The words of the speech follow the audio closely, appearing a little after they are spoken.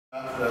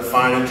That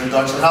fine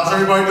introduction. How's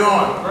everybody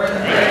doing? Great.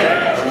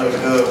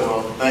 Good.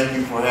 Well, thank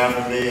you for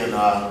having me. And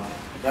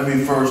let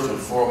me first and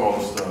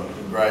foremost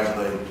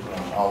congratulate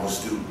all the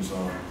students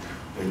on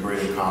their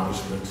great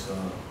accomplishments.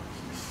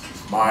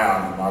 It's my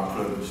honor, my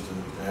privilege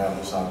to have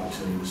this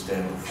opportunity to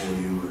stand before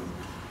you and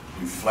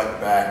reflect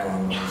back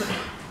on those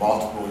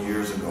multiple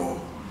years ago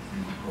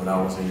when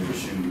I was in your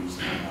shoes.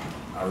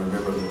 I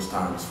remember those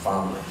times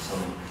fondly. So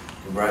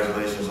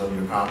congratulations on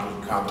your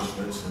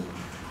accomplishments, and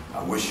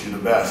I wish you the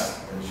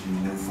best as you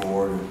move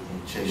forward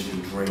and chase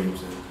your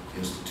dreams at the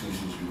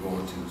institutions you're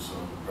going to. So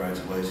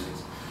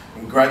congratulations.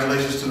 And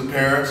congratulations to the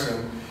parents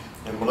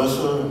and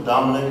Melissa and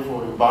Dominic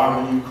for the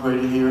environment you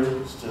created here.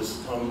 It's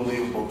just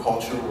unbelievable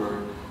culture where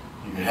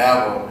you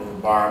have an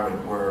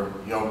environment where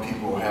young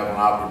people have an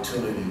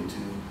opportunity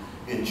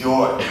to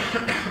enjoy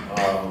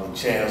the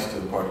chance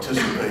to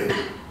participate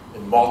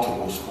in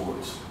multiple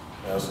sports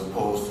as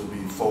opposed to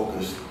be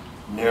focused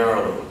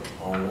narrowly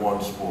on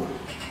one sport.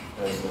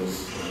 As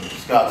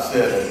Scott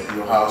said, at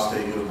The Ohio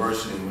State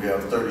University, we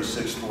have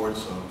 36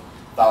 sports,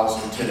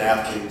 1,010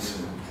 athletes,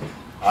 and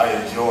I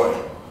enjoy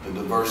the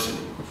diversity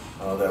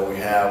that we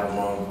have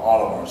among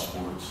all of our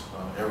sports.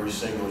 Every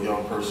single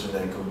young person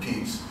that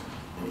competes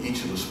in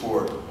each of the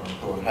sports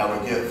will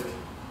have a gift,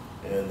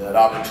 and that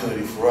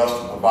opportunity for us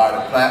to provide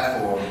a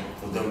platform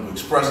for them to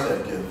express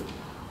that gift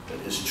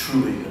is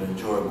truly an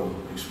enjoyable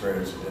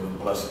experience and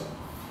a blessing.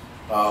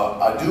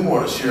 I do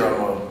want to share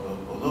a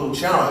little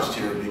challenge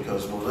here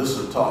because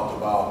Melissa talked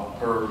about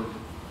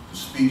the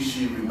speech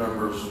she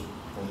remembers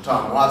from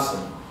Tom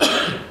Watson.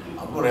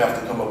 I'm going to have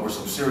to come up with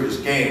some serious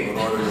game in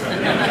order to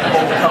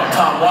overcome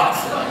Tom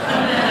Watson.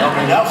 I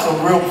mean, that's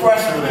some real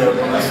pressure there,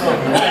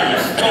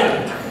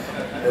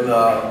 and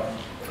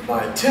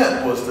my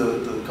intent was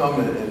to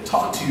come in and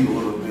talk to you a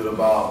little bit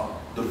about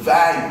the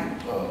value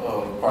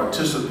of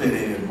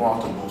participating in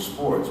multiple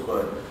sports,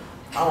 but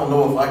I don't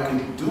know if I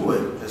could do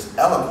it as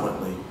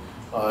eloquently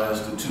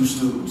as the two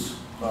students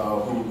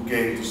who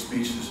gave the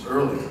speeches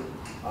earlier.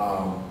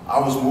 I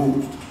was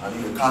moved. I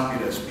need a copy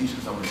of that speech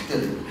because I'm going to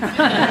steal it.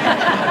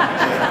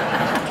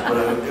 But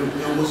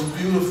it was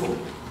beautiful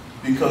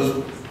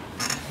because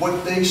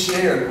what they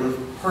shared were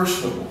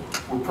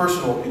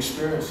personal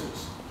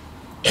experiences.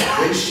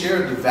 They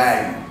shared the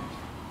value,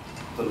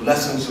 the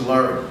lessons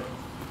learned,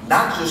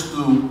 not just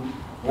through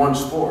one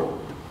sport,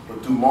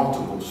 but through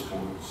multiple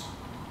sports.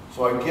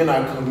 So again,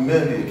 I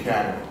commend the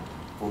Academy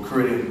for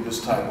creating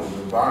this type of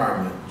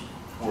environment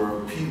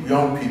where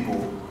young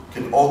people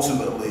can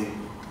ultimately,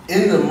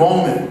 in the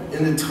moment,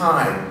 in the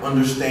time,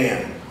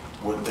 understand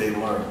what they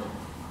learned.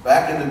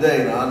 Back in the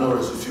day, now I know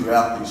there's a few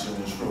athletes in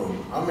this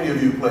room. How many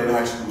of you played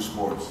high school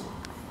sports?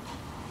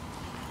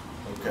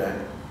 Okay.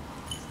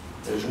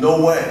 There's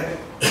no way,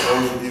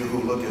 those of you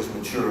who look as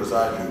mature as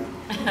I do,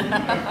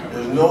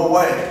 there's no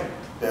way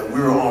that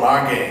we're on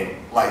our game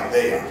like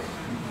they are.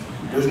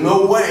 There's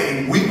no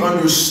way we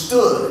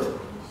understood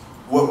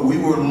what we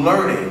were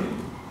learning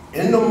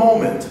in the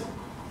moment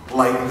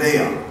like they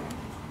are.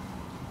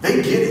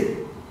 They get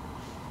it.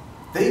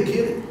 They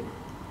get it.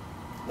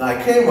 Now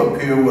I came up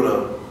here with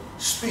a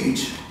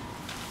speech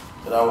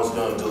that I was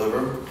going to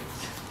deliver.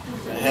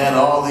 It had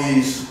all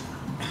these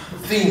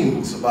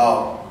themes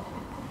about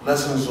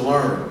lessons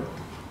learned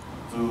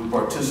through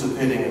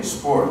participating in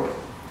sport.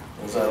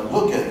 As I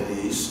look at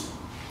these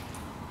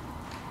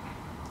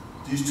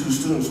two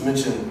students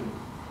mentioned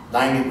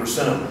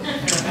 90% of them.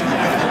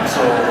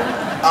 So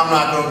I'm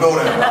not going to go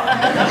that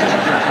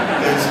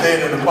route and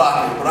stand in the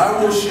pocket. But I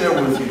will share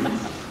with you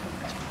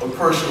a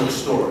personal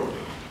story.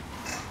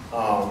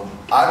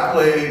 I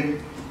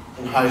played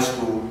in high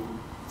school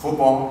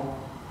football,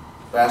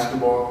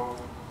 basketball,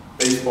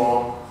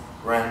 baseball,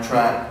 ran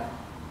track,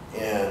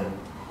 and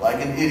like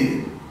an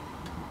idiot,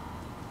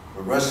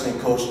 the wrestling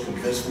coach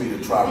convinced me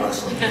to try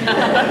wrestling. You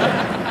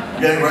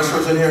got any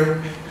wrestlers in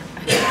here?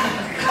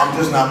 I'm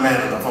just not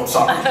man enough, I'm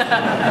sorry.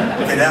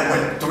 Okay, that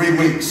went 3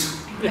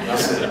 weeks. I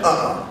said,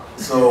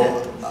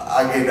 So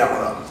I gave that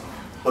one up.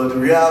 But the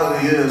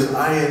reality is,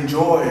 I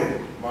enjoyed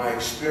my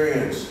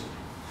experience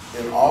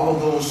in all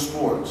of those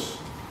sports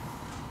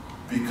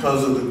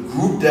because of the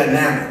group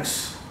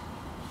dynamics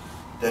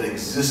that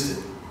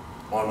existed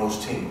on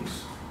those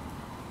teams.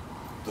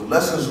 The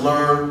lessons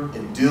learned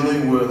in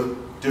dealing with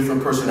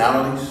different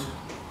personalities.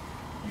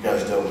 You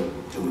guys deal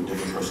with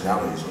different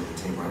personalities on your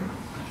team,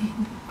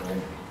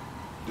 right?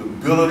 The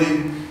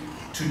ability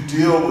to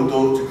deal with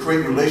those, to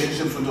create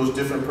relationships with those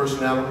different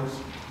personalities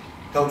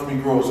helped me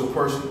grow as a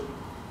person.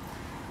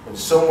 And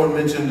someone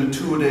mentioned the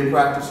two-a-day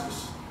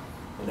practices,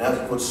 and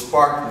that's what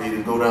sparked me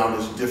to go down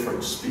this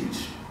different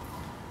speech.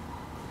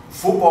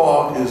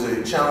 Football is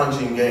a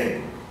challenging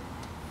game,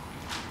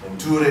 and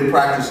two-a-day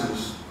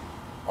practices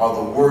are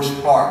the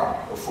worst part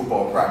of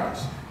football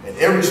practice. And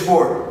every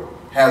sport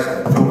has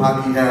that. Field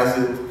hockey has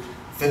it,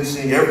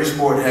 fencing, every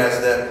sport has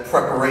that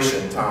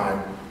preparation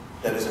time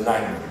that is a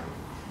nightmare.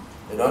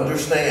 And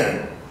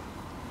understand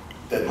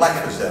that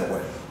life is that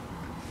way.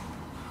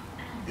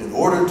 In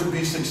order to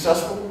be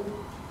successful,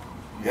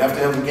 you have to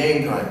have a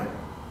game plan,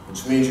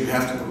 which means you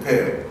have to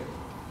prepare.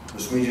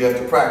 This means you have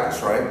to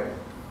practice, right?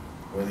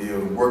 Whether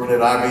you're working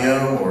at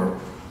IBM or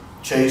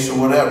Chase or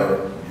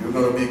whatever, you're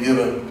going to be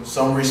given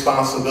some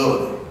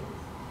responsibility.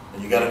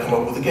 And you got to come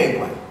up with a game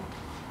plan.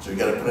 So you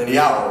got to put in the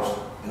hours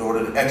in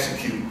order to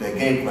execute that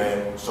game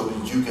plan so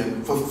that you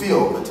can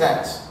fulfill the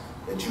task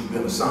that you've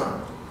been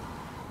assigned.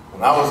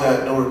 When I was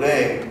at Notre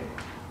Dame,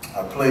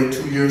 I played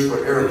 2 years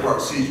for Eric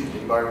Park-Season.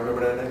 Anybody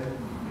remember that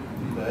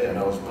name? Okay, and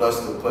I was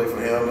blessed to play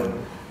for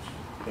him.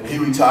 And he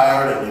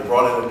retired, and they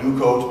brought in a new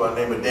coach by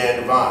the name of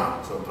Dan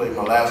Devine. So I played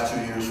my last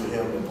 2 years for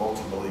him and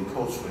ultimately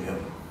coached for him.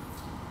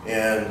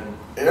 And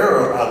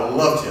Eric, I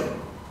loved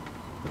him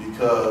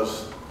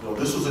because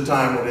this was a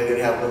time when they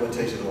didn't have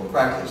limitations on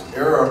practice.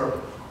 Eric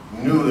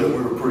knew that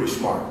we were pretty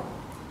smart.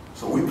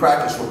 So we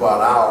practiced for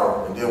about an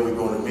hour, and then we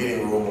go in the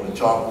meeting room on the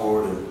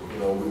chalkboard, and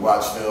we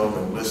watch film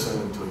and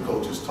listen to the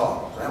coaches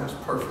talk. That was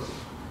perfect.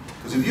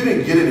 Because if you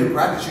didn't get it in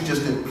practice, you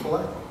just didn't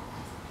play.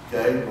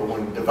 Okay? But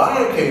when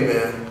Devine came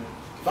in,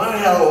 Devine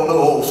had a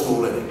little old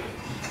school in it.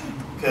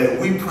 Okay?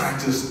 We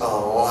practiced a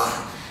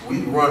lot.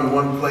 We'd run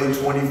one play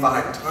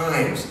 25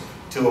 times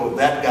till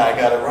that guy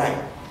got it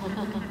right.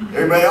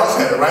 Everybody else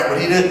had it right, but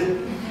he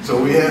didn't.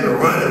 So we had to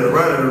run it and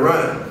run it and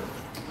run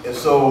it. And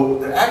so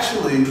there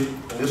actually,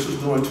 and this was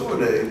during tour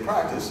day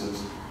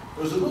practices,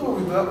 there was a little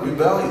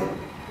rebellion.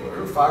 There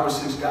were 5 or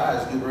 6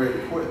 guys getting ready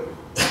to quit.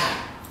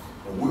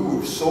 And we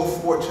were so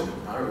fortunate,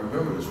 I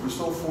remember this, we were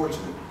so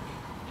fortunate.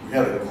 We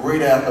had a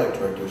great athletic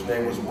director, his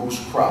name was Moose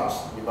Krause.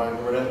 Anybody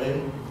remember that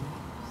name?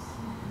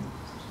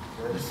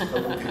 There's a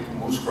couple people,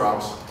 Moose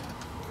Krause,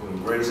 one of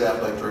the greatest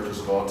athletic directors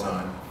of all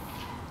time.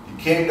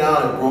 He came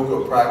down and broke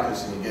up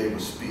practice and he gave a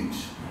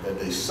speech that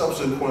they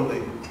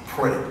subsequently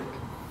printed.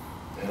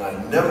 And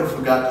I never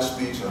forgot the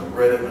speech, and I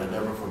read it and I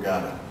never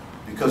forgot it.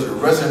 Because it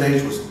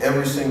resonates with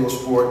every single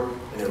sport,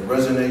 and it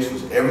resonates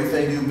with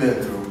everything you've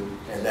been through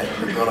and that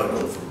you're gonna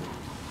go through.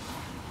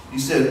 He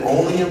said,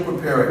 only in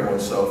preparing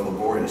oneself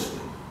laboriously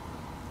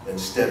and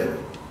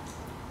steadily,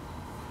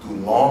 through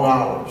long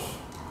hours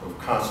of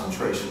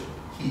concentration,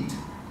 heat,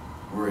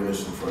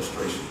 weariness, and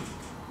frustration,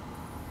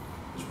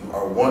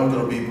 are one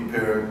going to be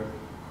prepared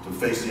to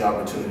face the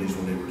opportunities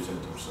when they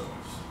present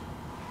themselves.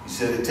 He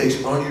said it takes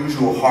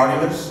unusual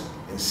hardiness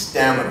and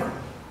stamina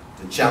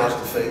to challenge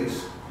the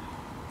face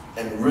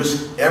and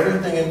risk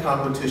everything in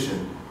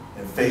competition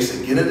and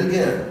face again and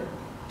again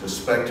the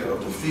specter of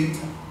defeat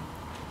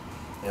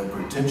and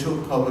potential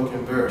public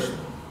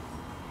embarrassment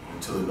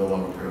until it no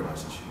longer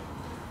paralyzes you.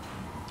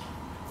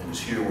 And it's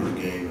here with a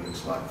game in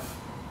its life.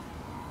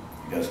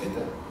 You guys get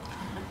that?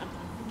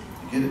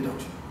 You get it, don't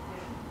you?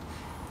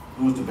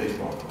 Who was the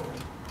baseball player?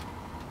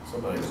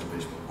 Somebody was a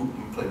baseball. Who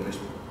you play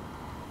baseball?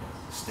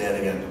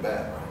 Standing at the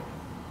bat,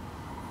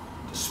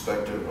 right? The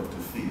specter of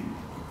defeat,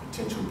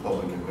 potential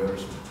public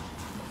embarrassment.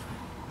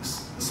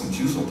 There's some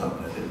juice on top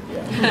of that, isn't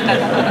there?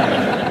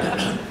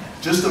 Yeah.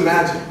 Just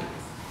imagine.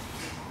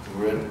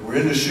 We're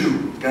in the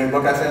shoe. Got any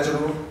Buckeye fans in the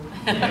room?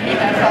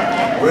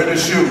 We're in the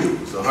shoe.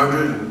 It's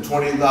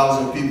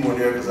 120,000 people in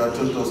there because I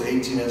took those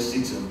 18-inch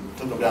seats and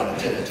took them down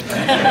to 10-inch.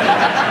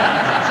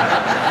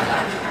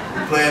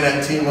 We're playing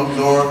that team up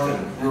north,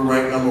 and we're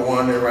ranked number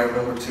 1, they're ranked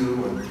number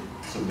 2, and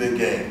it's a big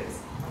game.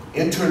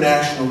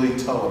 Internationally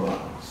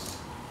televised.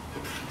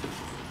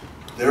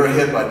 They're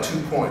ahead by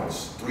 2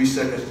 points. 3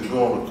 seconds to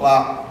go on the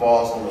clock.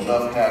 Ball's on the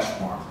left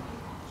hash mark.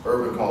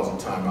 Urban calls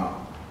a timeout.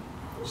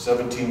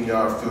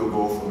 17-yard field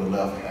goal from the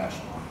left hash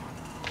mark.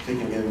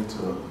 Kicking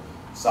into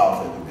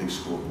south at the big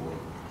scoreboard.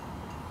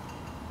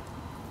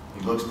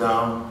 He looks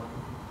down,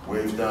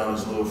 waves down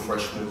his little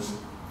freshman,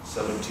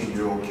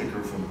 17-year-old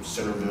kicker from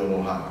Centerville,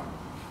 Ohio,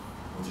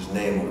 with his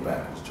name on the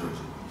back of his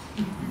jersey.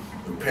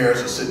 The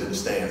parents are sitting in the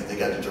stands. They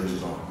got the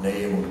jerseys on,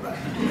 name on the back.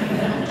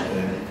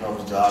 And he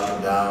comes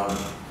jogging down.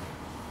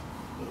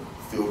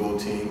 The field goal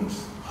team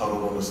is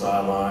huddled on the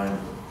sideline.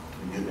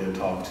 We get there to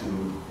talk to.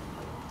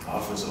 The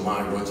offensive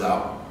line runs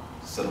out,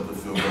 set up the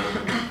field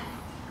goal.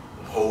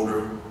 The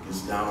holder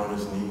gets down on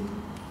his knee.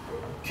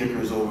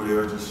 Kicker's over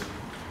there just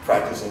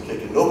practicing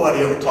kicking. Nobody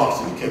ever talks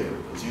to the kicker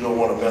because you don't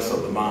want to mess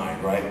up the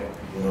mind, right?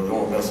 You don't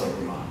want to mess up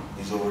the mind.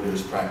 He's over there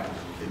just practicing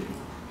kicking.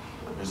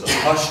 There's a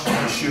hush on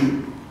the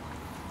shoot,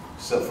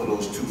 except for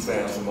those 2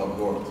 fans from up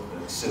north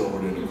that sit over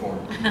there in the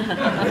corner.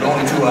 They're the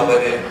only 2 I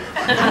let in.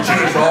 We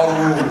changed all the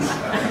rules.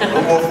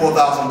 No more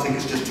 4,000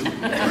 tickets, just 2.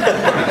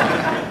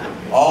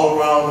 All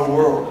around the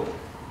world,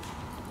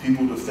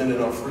 people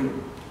defending our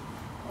freedom.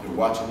 They're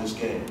watching this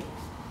game.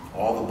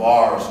 All the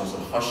bars, there's a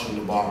hush in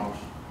the bars.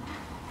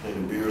 Okay,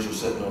 the beers are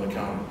sitting on the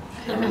counter.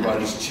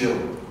 Everybody's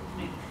chilling,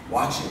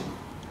 watching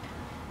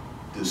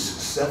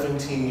this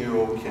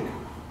 17-year-old kicker.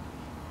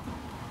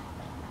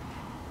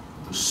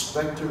 The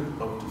specter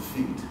of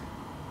defeat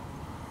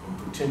and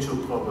potential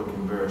public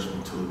embarrassment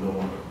until it no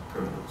longer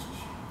paralyzes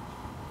you.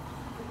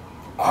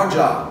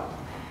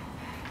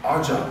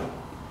 Our job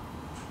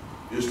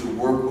is to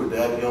work with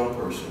that young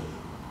person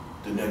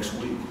the next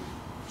week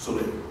so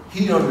that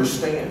he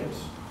understands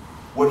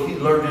what he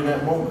learned in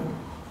that moment.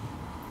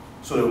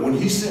 So that when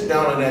he sit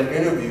down in that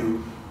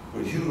interview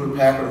with Hewlett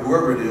Packard,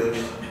 whoever it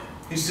is,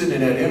 he's sitting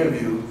in that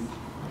interview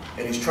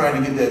and he's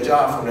trying to get that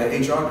job from that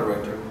HR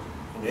director.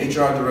 And the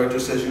HR director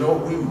says, you know,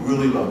 we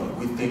really love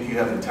you. We think you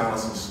have the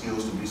talents and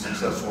skills to be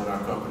successful in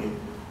our company.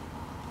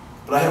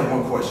 But I have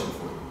one question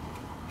for you.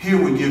 Here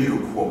we give you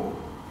a quote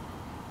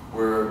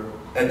where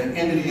at the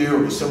end of the year,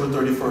 or December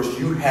 31st,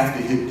 you have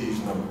to hit these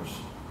numbers.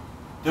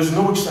 There's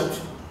no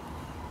exception.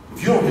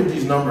 If you don't hit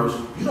these numbers,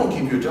 you don't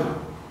keep your job.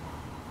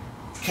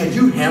 Can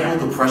you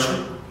handle the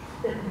pressure?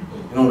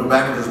 You know, in the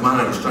back of his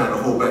mind, he's trying to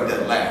hold back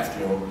that laugh,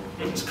 you know.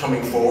 It's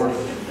coming forward.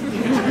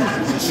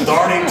 It's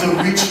starting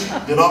to reach,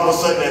 then all of a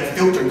sudden that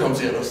filter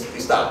comes in.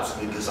 He stops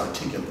and he gets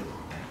articulate.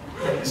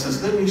 He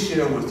says, let me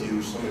share with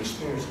you some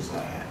experiences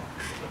I had.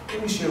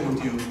 Let me share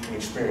with you an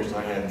experience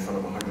I had in front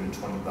of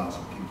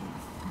 120,000 people.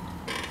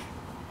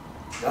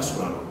 That's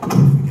what I don't want to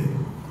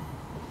forget.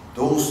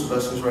 Those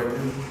lessons right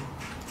there,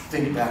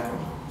 think back on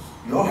those.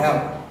 You all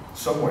have them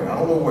somewhere. I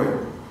don't know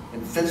where.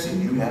 In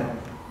fencing, you have them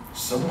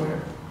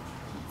somewhere.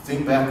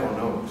 Think back on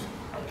those.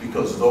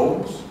 Because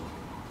those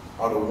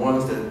are the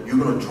ones that you're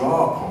going to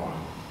draw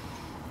upon.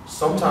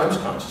 Sometimes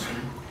consciously,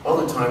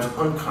 other times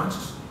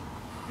unconsciously.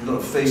 You're going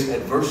to face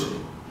adversity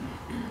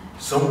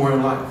somewhere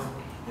in life.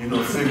 You're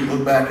going to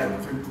look back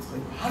and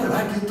think, how did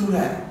I get through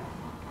that?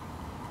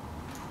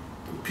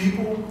 The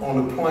people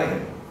on the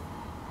plane,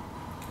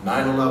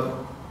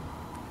 9/11,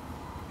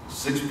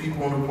 6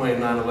 people on the plane,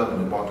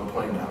 9/11, they brought the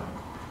plane down.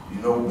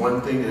 You know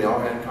one thing they all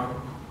had in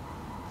common?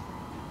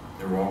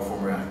 They were all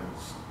former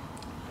athletes.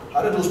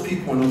 How did those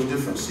people in those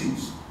different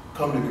seats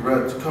come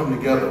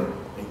together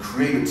and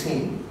create a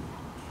team?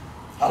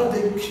 How did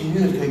they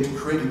communicate to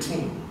create a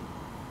team?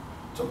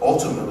 To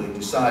ultimately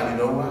decide, you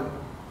know what?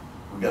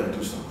 We got to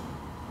do something.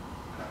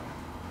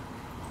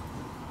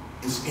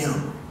 It's in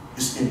them.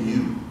 It's in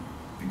you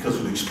because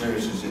of the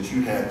experiences that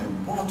you had through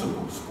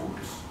multiple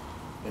sports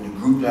and the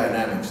group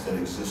dynamics that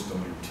exist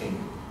on your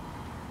team.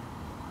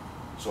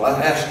 So I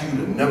ask you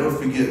to never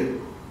forget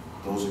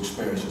those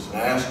experiences. And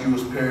I ask you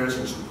as parents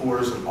and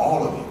supporters and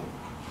all of you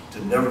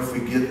to never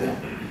forget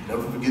that.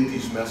 Never forget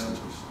these messages.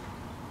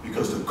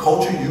 Because the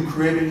culture you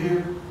created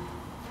here,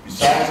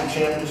 besides the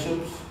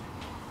championships,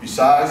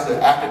 besides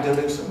the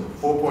academics and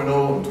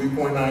 4.0 and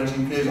 3.9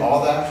 GPAs,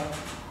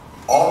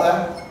 all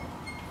that,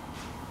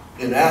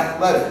 in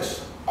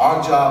athletics,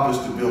 our job is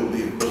to build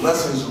leaders. The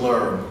lessons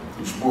learned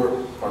through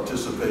sport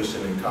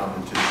participation and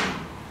competition,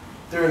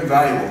 they're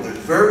invaluable. There's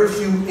very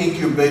few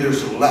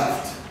incubators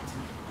left.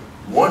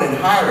 One in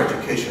higher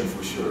education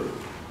for sure.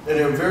 And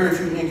there are very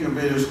few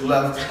incubators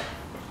left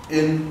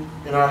in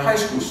our high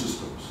school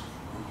systems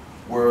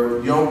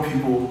where young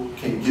people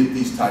can get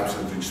these types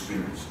of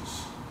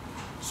experiences.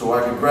 So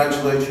I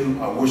congratulate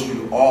you. I wish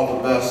you all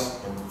the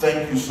best. And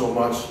thank you so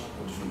much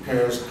to the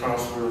parents,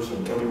 counselors,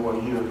 and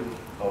everyone here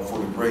for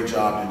the great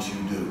job that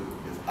you do.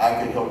 If I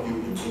can help you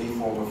in any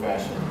form or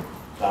fashion,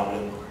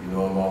 Dominic, you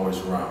know I'm always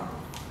around.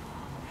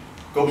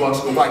 Go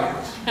Bucks, go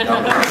Vikings.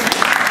 God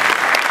bless.